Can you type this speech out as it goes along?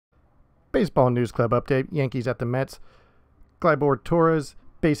Baseball News Club update. Yankees at the Mets. Gleyber Torres,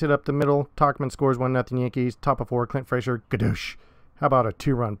 base hit up the middle. Tauchman scores 1-0 Yankees. Top of 4, Clint Frazier, gadoosh. How about a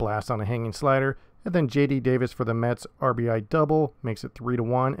 2-run blast on a hanging slider? And then J.D. Davis for the Mets, RBI double, makes it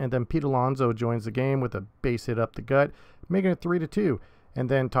 3-1. And then Pete Alonso joins the game with a base hit up the gut, making it 3-2. And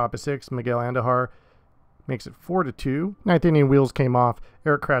then top of 6, Miguel Andujar makes it 4-2. Ninth inning wheels came off.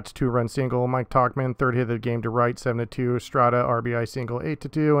 Eric Kratz 2-run single. Mike Tauchman, third hit of the game to right, 7-2. Estrada, RBI single,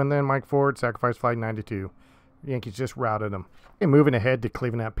 8-2. And then Mike Ford, sacrifice fly, 9-2. The Yankees just routed them. And moving ahead to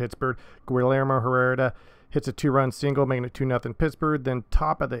Cleveland at Pittsburgh, Guillermo Herrera hits a 2-run single, making it 2-0 Pittsburgh. Then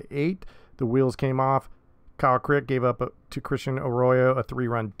top of the 8th, the wheels came off. Kyle Crick gave up to Christian Arroyo a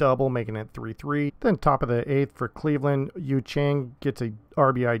 3-run double, making it 3-3. Then top of the 8th for Cleveland, Yu Chang gets a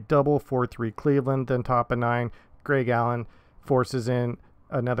RBI double, 4-3 Cleveland. Then top of 9, Greg Allen forces in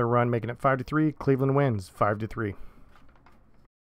another run, making it 5-3. Cleveland wins 5-3.